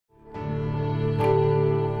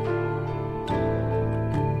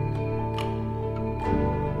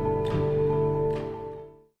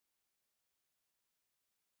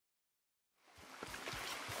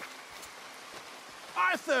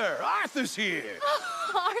Arthur! Arthur's here!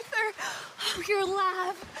 Oh, Arthur! Oh, you're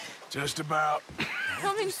alive. Just about.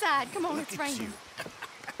 Come inside. Come on, it's raining.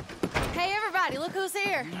 Hey, everybody, look who's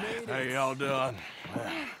here. How y'all doing?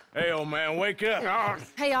 Hey, old man, wake up.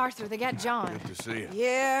 Hey, Arthur, they got John. Good to see you.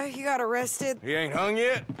 Yeah, he got arrested. He ain't hung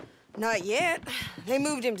yet? Not yet. They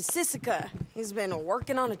moved him to Sisika. He's been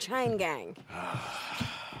working on a chain gang.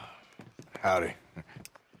 Howdy.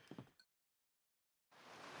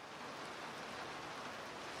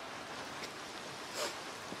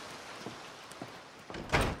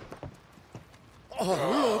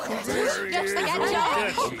 Oh, look who this is. Yes, they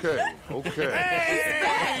got John. Okay.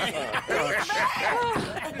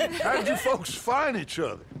 How did you folks find each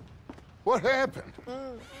other? What happened?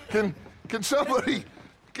 Can somebody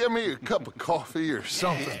give me a cup of coffee or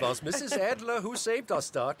something? It was Mrs. Adler who saved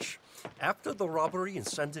us, Dutch. After the robbery in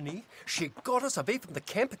Saint-Denis, she got us away from the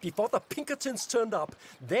camp before the Pinkertons turned up.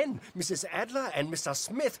 Then Mrs. Adler and Mr.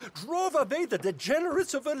 Smith drove away the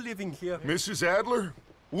degenerates who were living here. Mrs. Adler,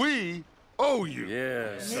 we owe you.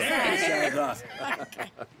 Yes.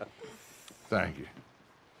 Thank you.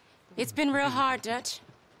 It's been real hard, Dutch.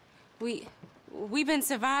 We've been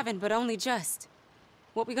surviving, but only just.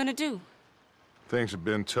 What we gonna do? Things have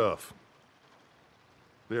been tough.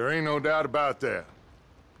 There ain't no doubt about that.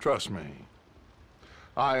 Trust me.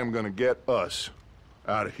 I am gonna get us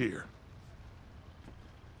out of here.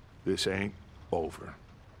 This ain't over.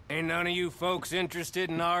 Ain't none of you folks interested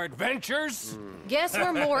in our adventures? Guess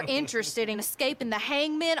we're more interested in escaping the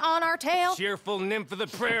hangmen on our tail? Cheerful nymph of the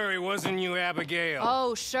prairie, wasn't you, Abigail?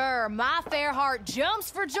 Oh, sure. My fair heart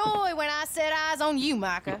jumps for joy when I set eyes on you,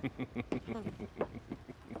 Micah.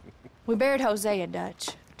 We buried Hosea, Dutch.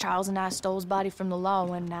 Charles and I stole his body from the law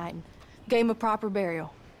one night and gave him a proper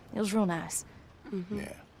burial. It was real nice.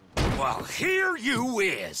 Yeah. Well, here you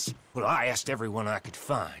is. Well, I asked everyone I could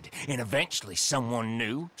find, and eventually someone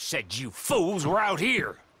new said you fools were out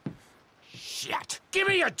here. Shit. Give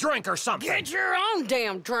me a drink or something. Get your own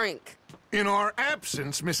damn drink. In our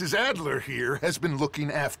absence, Mrs. Adler here has been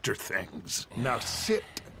looking after things. Now sit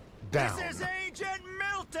down. This is Agent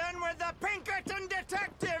Milton with the Pinkerton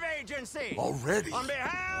Detective Agency. Already? On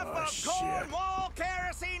behalf of shit. Cornwall,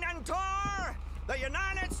 Kerosene, and Tar, the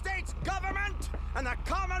United States government, and the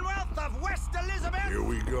Commonwealth of West Elizabeth. Here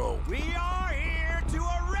we go. We are here to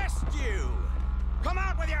arrest you. Come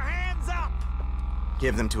out with your hands up.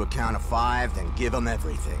 Give them to a count of 5, then give them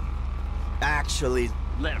everything. Actually,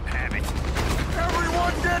 Let him have it.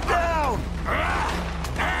 Everyone get down!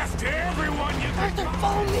 Ask everyone you can Arthur,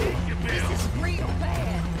 follow me. You This Bill. is real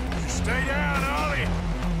bad. Stay down, Ollie.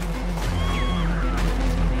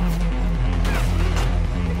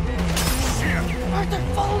 Shit. Arthur,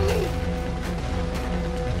 follow me.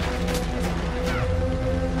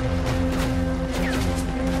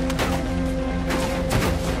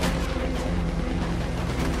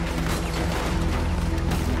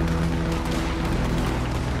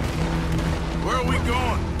 Where are we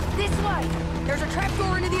going? This way. There's a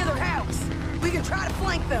trapdoor into the other house. We can try to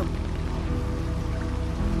flank them.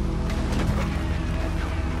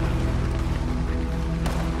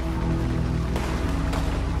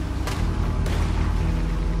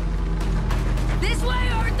 This way,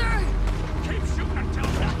 Arthur! Keep shooting until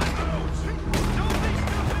something moves. Don't be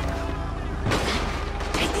stupid.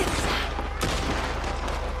 Take this.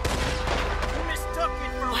 You mistook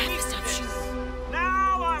it for weakness.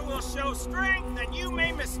 Now I will show strength, and you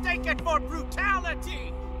may mistake it for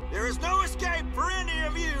brutality. There is no escape for any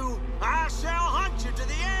of you. I shall hunt you to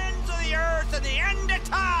the ends of the earth and the end of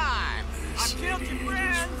time. I've killed your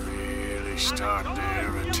friends. Really starting to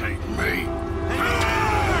irritate me. And you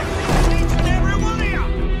are! Each and every one of you!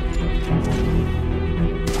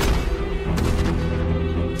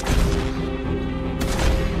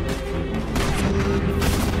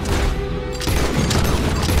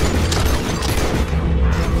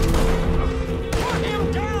 Put him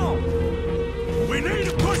down! We need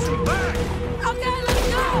to push him back. Okay, let's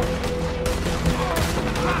go.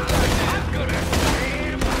 I'm gonna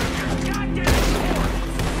stand by your goddamn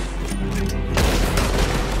horse.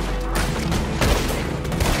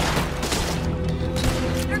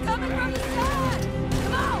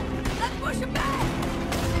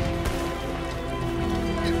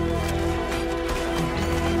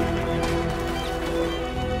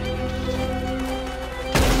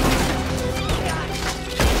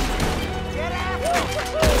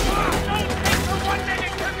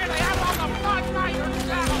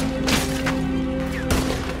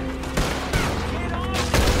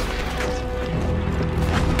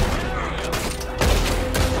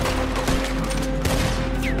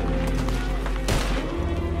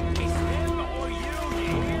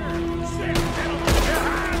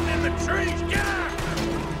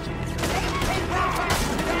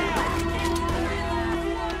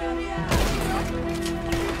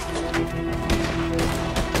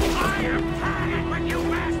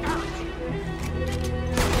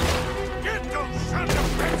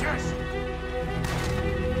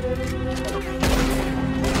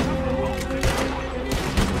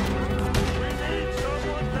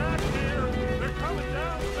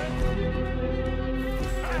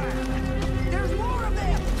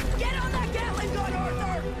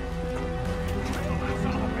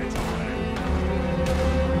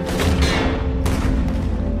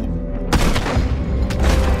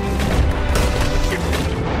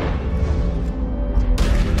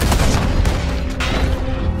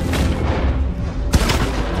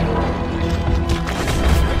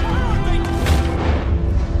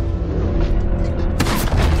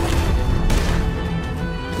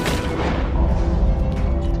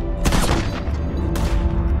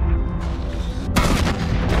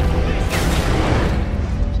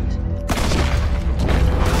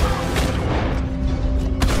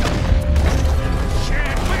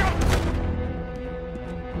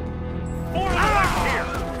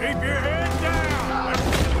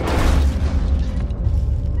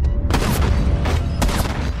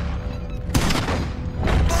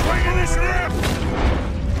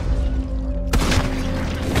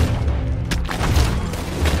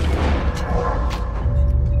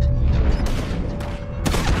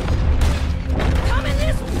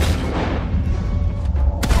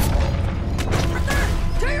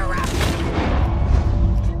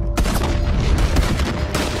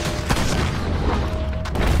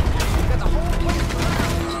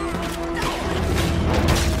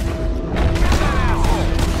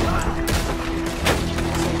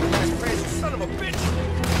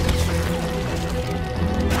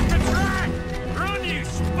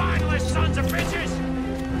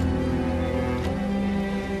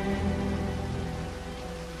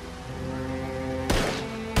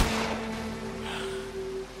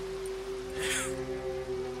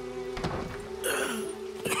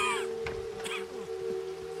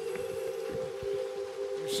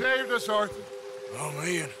 saved us, Arthur. Oh,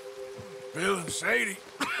 me and Bill and Sadie.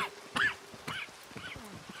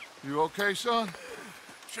 You okay, son?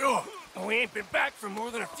 Sure. We ain't been back for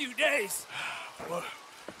more than a few days.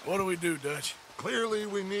 What do we do, Dutch? Clearly,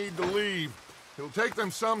 we need to leave. It'll take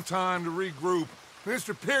them some time to regroup.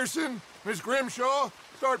 Mr. Pearson, Miss Grimshaw,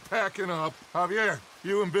 start packing up. Javier,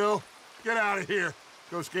 you and Bill, get out of here.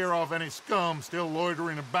 Go scare off any scum still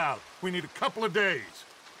loitering about. We need a couple of days.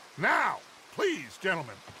 Now, please,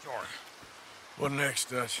 gentlemen. Sure. What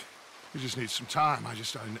next, Dutch? We just need some time. I need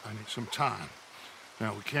some time.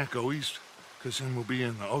 Now, we can't go east, because then we'll be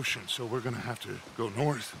in the ocean, so we're gonna have to go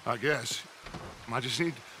north, I guess. I just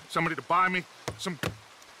need somebody to buy me some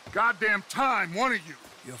goddamn time, one of you.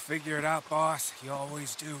 You'll figure it out, boss. You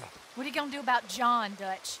always do. What are you gonna do about John,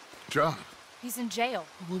 Dutch? John, He's in jail.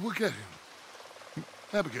 we'll get him.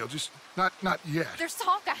 Abigail, just not yet. There's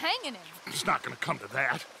talk of hanging him. It's not gonna come to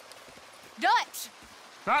that. Dutch!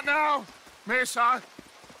 Not now, Mesa.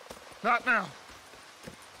 Not now.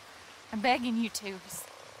 I'm begging you to.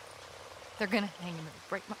 They're gonna hang him. It'll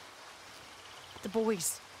break the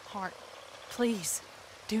boy's heart. Please,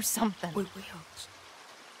 do something. We will.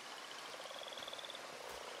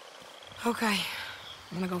 Okay.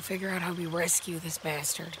 I'm gonna go figure out how we rescue this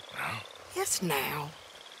bastard. Now? Yes, now.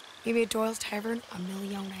 Meet me at Doyle's Tavern on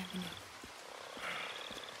Million Avenue.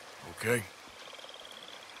 Okay.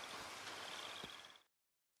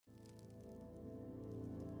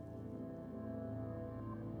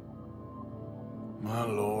 My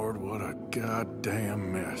lord, what a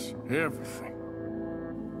goddamn mess. Everything.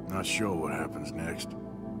 Not sure what happens next.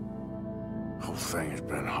 Whole thing has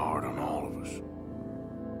been hard on all of us.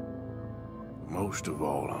 Most of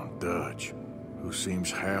all on Dutch, who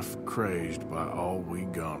seems half crazed by all we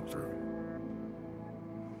gone through.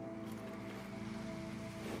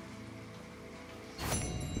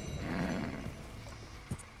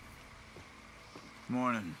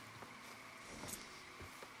 Morning.